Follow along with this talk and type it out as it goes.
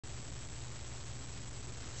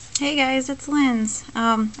Hey guys, it's Linz.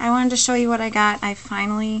 I wanted to show you what I got. I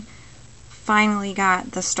finally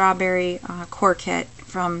got the strawberry core kit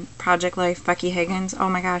from Project Life, Becky Higgins. Oh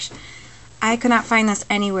my gosh, I could not find this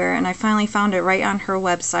anywhere, and I finally found it right on her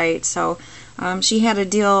website. So she had a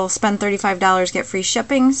deal, spend $35, get free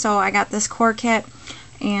shipping. So I got this core kit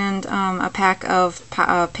and a pack of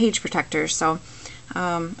page protectors. So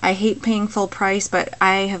I hate paying full price, but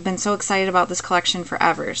I have been so excited about this collection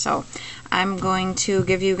forever. So I'm going to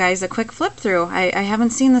give you guys a quick flip through. I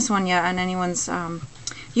haven't seen this one yet on anyone's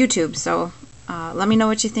YouTube, so let me know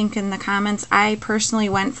what you think in the comments. I personally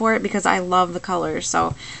went for it because I love the colors.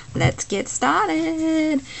 So let's get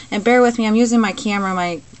started. And bear with me, I'm using my camera,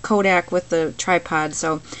 my Kodak with the tripod,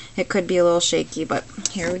 so it could be a little shaky, but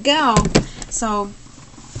here we go. So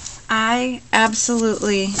I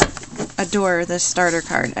absolutely adore this starter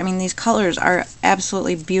card. I mean, these colors are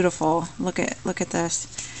absolutely beautiful. Look at this.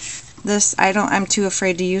 I'm too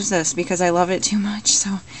afraid to use this because I love it too much.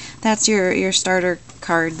 So that's your starter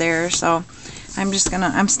card there. So I'm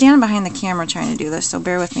standing behind the camera trying to do this, so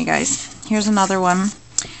bear with me, guys. Here's another one.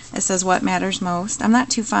 It says what matters most. I'm not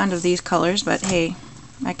too fond of these colors, but hey,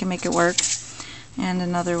 I can make it work. And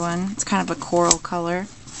another one. It's kind of a coral color.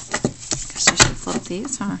 Guess I should flip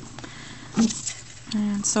these, huh?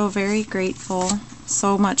 And so very grateful.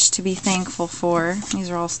 So much to be thankful for. These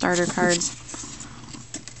are all starter cards.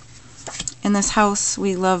 In this house,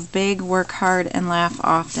 we love big, work hard, and laugh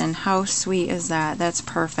often. How sweet is that? That's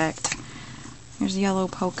perfect. Here's a yellow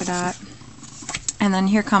polka dot. And then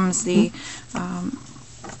here comes the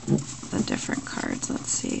different cards. Let's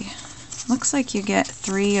see. Looks like you get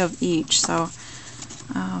 3 of each. So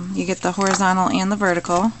you get the horizontal and the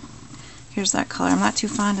vertical. Here's that color. I'm not too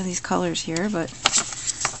fond of these colors here, but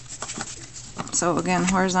so again,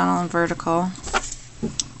 horizontal and vertical.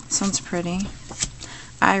 This one's pretty.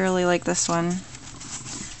 I really like this one.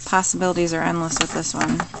 Possibilities are endless with this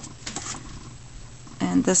one.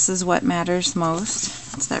 And this is what matters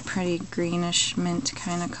most. It's that pretty greenish mint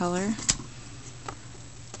kind of color.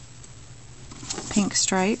 Pink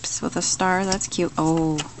stripes with a star. That's cute.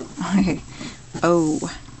 Oh, okay. Oh,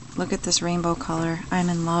 look at this rainbow color. I'm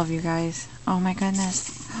in love, you guys. Oh my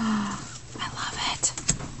goodness. I love it.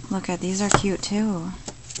 Look at these, are cute too.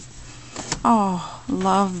 Oh,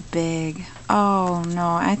 love big. Oh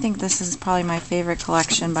no, I think this is probably my favorite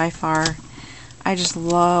collection by far. I just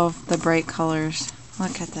love the bright colors.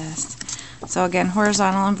 Look at this. So again,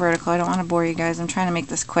 horizontal and vertical. I don't want to bore you guys. I'm trying to make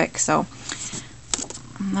this quick, so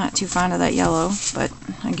I'm not too fond of that yellow, but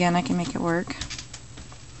again, I can make it work.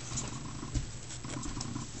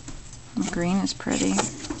 The green is pretty.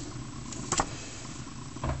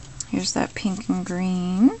 Here's that pink and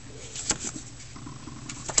green.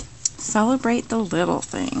 Celebrate the little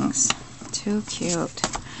things. Too cute.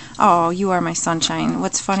 Oh, you are my sunshine.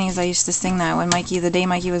 What's funny is I used to sing that when the day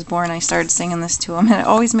Mikey was born, I started singing this to him, and it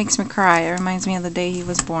always makes me cry. It reminds me of the day he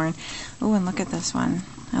was born. Oh, and look at this one.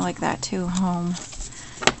 I like that too. Home.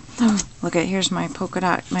 Look at, here's my polka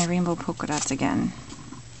dot, my rainbow polka dots again.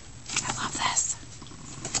 I love this.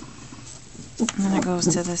 And then it goes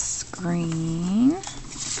to this green.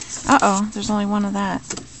 Uh-oh, there's only one of that.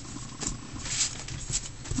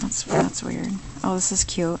 That's weird. Oh, this is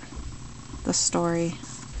cute. The story.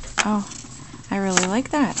 Oh, I really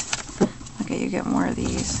like that. Look at, you get more of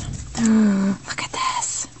these. Look at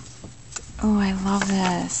this. Oh, I love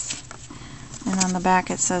this. And on the back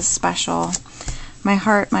it says special. My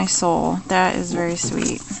heart, my soul. That is very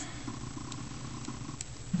sweet.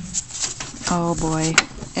 Oh boy.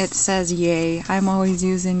 It says yay. I'm always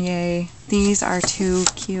using yay. These are too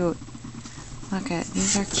cute. Look at,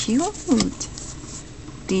 these are cute.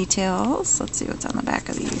 Details. Let's see what's on the back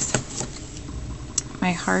of these.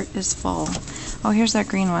 My heart is full. Oh, here's that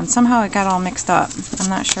green one. Somehow it got all mixed up. I'm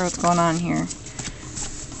not sure what's going on here.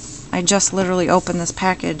 I just literally opened this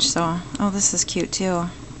package, so... Oh, this is cute too.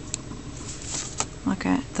 Look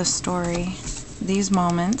at the story. These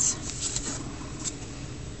moments.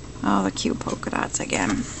 Oh, the cute polka dots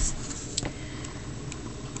again.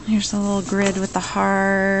 Here's the little grid with the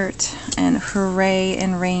heart and hooray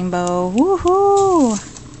and rainbow. Woohoo!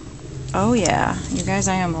 Oh yeah, you guys,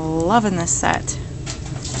 I am loving this set.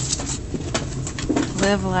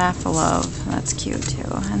 Live, laugh, love. That's cute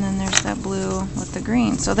too. And then there's that blue with the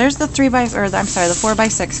green. So there's the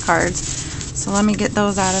 4x6 cards. So let me get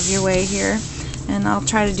those out of your way here. And I'll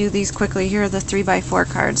try to do these quickly. Here are the 3x4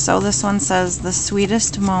 cards. So this one says, the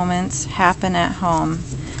sweetest moments happen at home.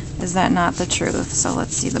 Is that not the truth? So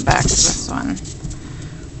let's see the back of this one.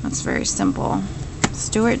 That's very simple.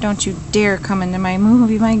 Stuart, don't you dare come into my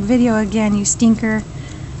video again, you stinker.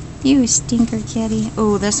 You stinker kitty.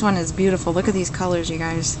 Oh, this one is beautiful. Look at these colors, you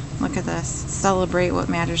guys. Look at this. Celebrate what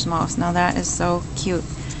matters most. Now that is so cute.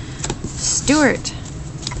 Stuart.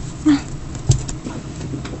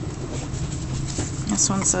 This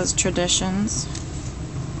one says traditions.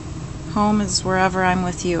 Home is wherever I'm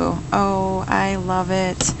with you. Oh, I love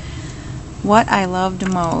it. What I loved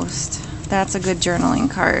most. That's a good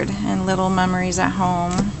journaling card. And little memories at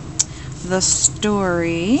home. The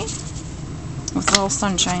story with little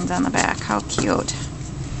sunshines on the back. How cute.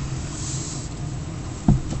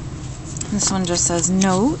 This one just says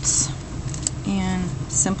notes and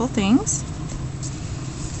simple things.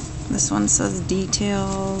 This one says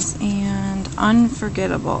details and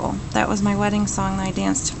unforgettable. That was my wedding song that I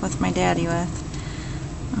danced with my daddy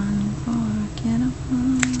with. Unforgettable.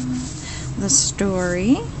 The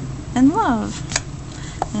story and love.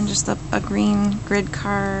 And just a green grid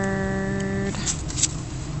card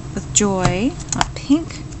with joy. A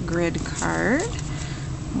pink grid card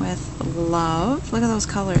with love. Look at those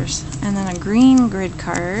colors. And then a green grid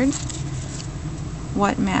card.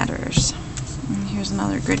 What matters. And here's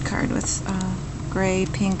another grid card with gray,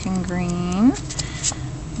 pink, and green.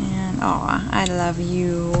 And oh, I love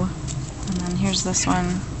you. And then here's this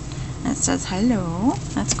one. It says hello.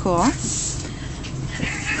 That's cool.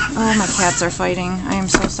 Oh, my cats are fighting. I am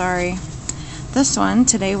so sorry. This one,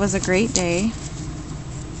 today was a great day.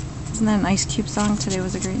 Isn't that an Ice Cube song? Today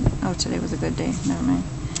was a great... Oh, today was a good day. Never mind.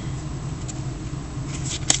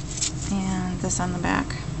 And this on the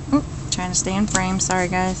back. Oop, trying to stay in frame. Sorry,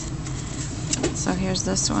 guys. So here's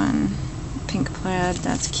this one. Pink plaid.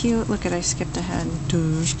 That's cute. Look at, I skipped ahead.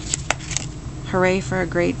 Duh. Hooray for a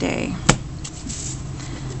great day.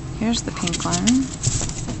 Here's the pink one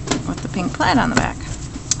with the pink plaid on the back.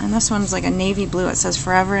 And this one's like a navy blue. It says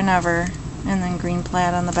forever and ever. And then green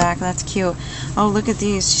plaid on the back. That's cute. Oh, look at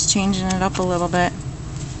these. She's changing it up a little bit.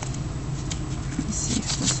 Let me see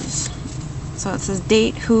if this is... So it says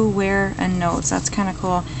date, who, where, and notes. That's kind of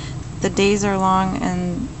cool. The days are long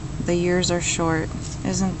and the years are short.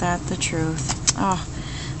 Isn't that the truth? Oh,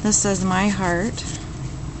 this says my heart.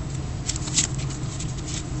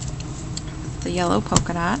 The yellow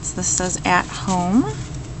polka dots. This says at home.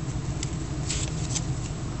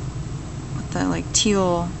 With the like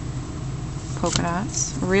teal polka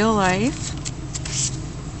dots. Real life.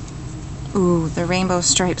 Ooh, the rainbow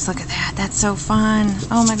stripes. Look at that. That's so fun.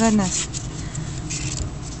 Oh my goodness.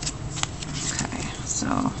 Okay, so,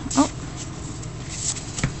 oh.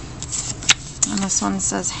 And this one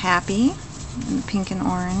says happy in pink and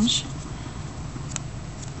orange.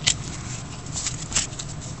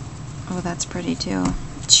 Oh, that's pretty too.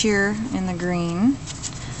 Cheer in the green.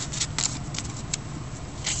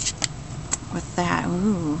 With that,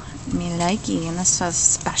 ooh, me likey, and this says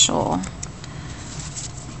special.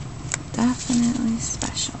 Definitely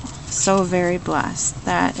special. So very blessed.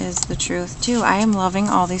 That is the truth too. I am loving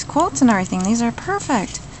all these quotes and everything. These are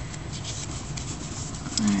perfect.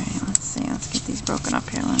 Alright, let's see. Let's get these broken up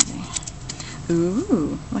here, Lindsay.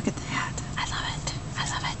 Ooh, look at that. I love it. I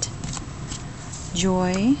love it.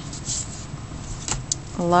 Joy.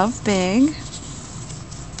 Love big.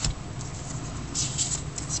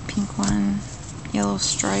 This pink one. Yellow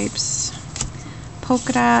stripes.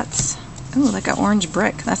 Polka dots. Ooh, like an orange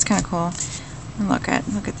brick. That's kind of cool. And look at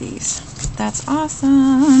these. That's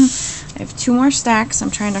awesome. I have 2 more stacks.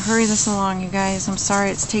 I'm trying to hurry this along, you guys. I'm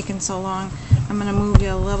sorry it's taken so long. I'm going to move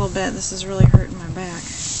you a little bit. This is really hurting my back.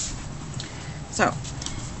 So,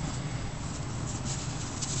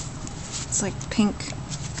 it's like pink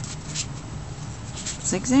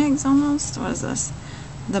zigzags almost. What is this?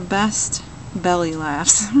 The best belly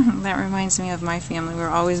laughs. That reminds me of my family. We're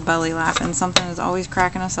always belly laughing. Something is always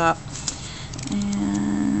cracking us up.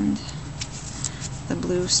 And the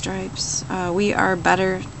blue stripes. We are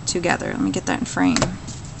better together. Let me get that in frame.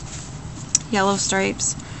 Yellow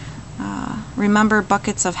stripes. Remember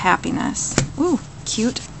buckets of happiness. Ooh,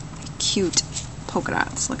 cute, cute polka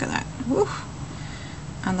dots. Look at that. Woo.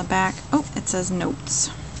 On the back, oh, it says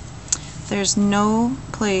notes. There's no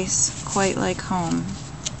place quite like home.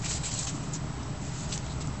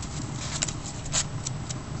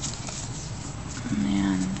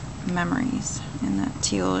 And memories in that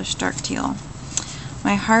tealish, dark teal.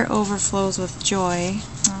 My heart overflows with joy.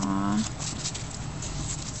 Aww.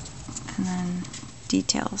 And then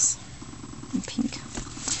details in pink.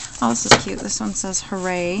 Oh, this is cute. This one says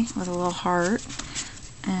hooray with a little heart.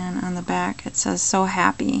 And on the back it says so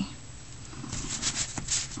happy.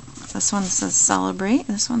 This one says celebrate.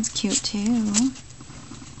 This one's cute too.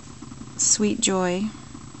 Sweet joy.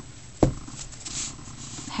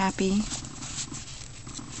 Happy.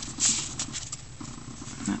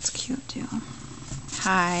 That's cute too.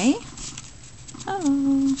 Hi.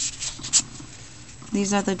 Oh.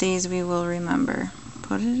 These are the days we will remember.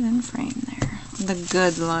 Put it in frame there. The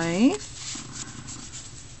Good Life.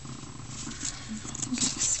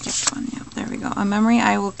 Skip one. Yep, there we go. A memory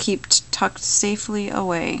I will keep tucked safely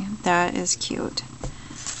away. That is cute.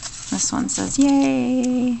 This one says,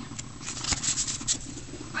 yay.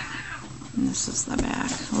 And this is the back.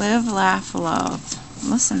 Live, laugh, love.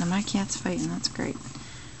 Listen to my cats fighting. That's great.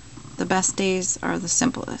 The best days are the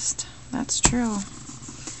simplest. That's true.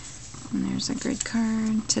 And there's a grid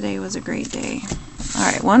card. Today was a great day.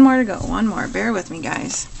 Alright, one more to go. One more. Bear with me,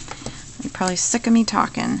 guys. You're probably sick of me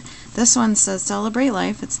talking. This one says Celebrate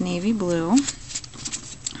Life. It's navy blue.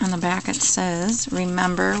 On the back it says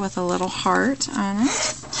Remember with a little heart on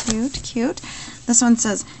it. Cute, cute. This one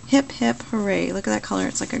says Hip, hip, hooray. Look at that color.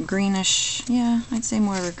 It's like a greenish, yeah, I'd say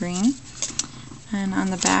more of a green. And on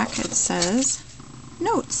the back it says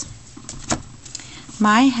Notes.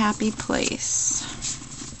 My happy place.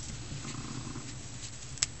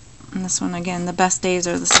 And this one again, the best days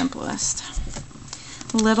are the simplest.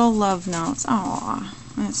 Little love notes. Aww,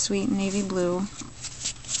 that's sweet, navy blue.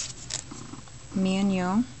 Me and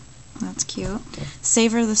you. That's cute.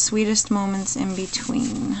 Savor the sweetest moments in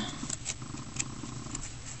between.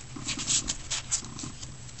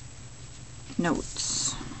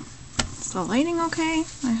 Notes. Is the lighting okay?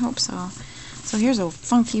 I hope so. So here's a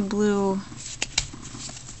funky blue.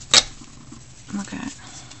 Look at it.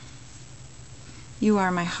 You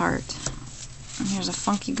are my heart. And here's a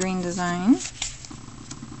funky green design.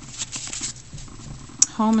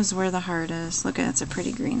 Home is where the heart is. Look at it, it's a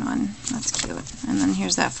pretty green one. That's cute. And then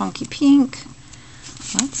here's that funky pink.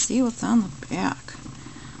 Let's see what's on the back.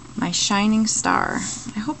 My shining star.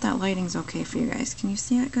 I hope that lighting's okay for you guys. Can you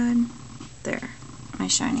see it good? There. My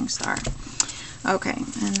shining star. Okay,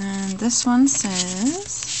 and then this one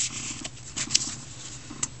says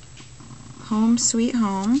Home Sweet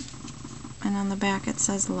Home. And on the back it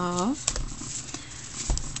says love.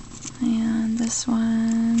 And this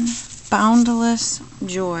one, Boundless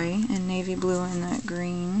Joy in navy blue and that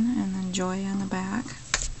green, and then joy on the back.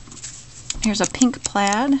 Here's a pink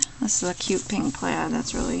plaid. This is a cute pink plaid.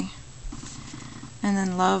 That's really. And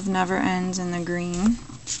then Love Never Ends in the green.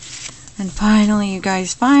 And finally, you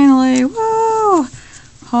guys, finally, woo!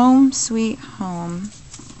 Home Sweet Home.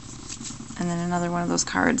 And then another one of those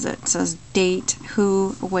cards that says date,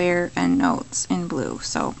 who, where, and notes in blue.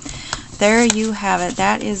 So there you have it.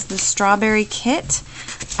 That is the strawberry kit.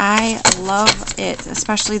 I love it,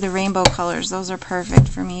 especially the rainbow colors. Those are perfect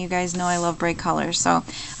for me. You guys know I love bright colors. So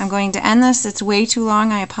I'm going to end this. It's way too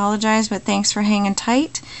long. I apologize, but thanks for hanging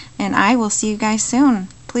tight, and I will see you guys soon.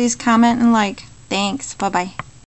 Please comment and like. Thanks. Bye-bye.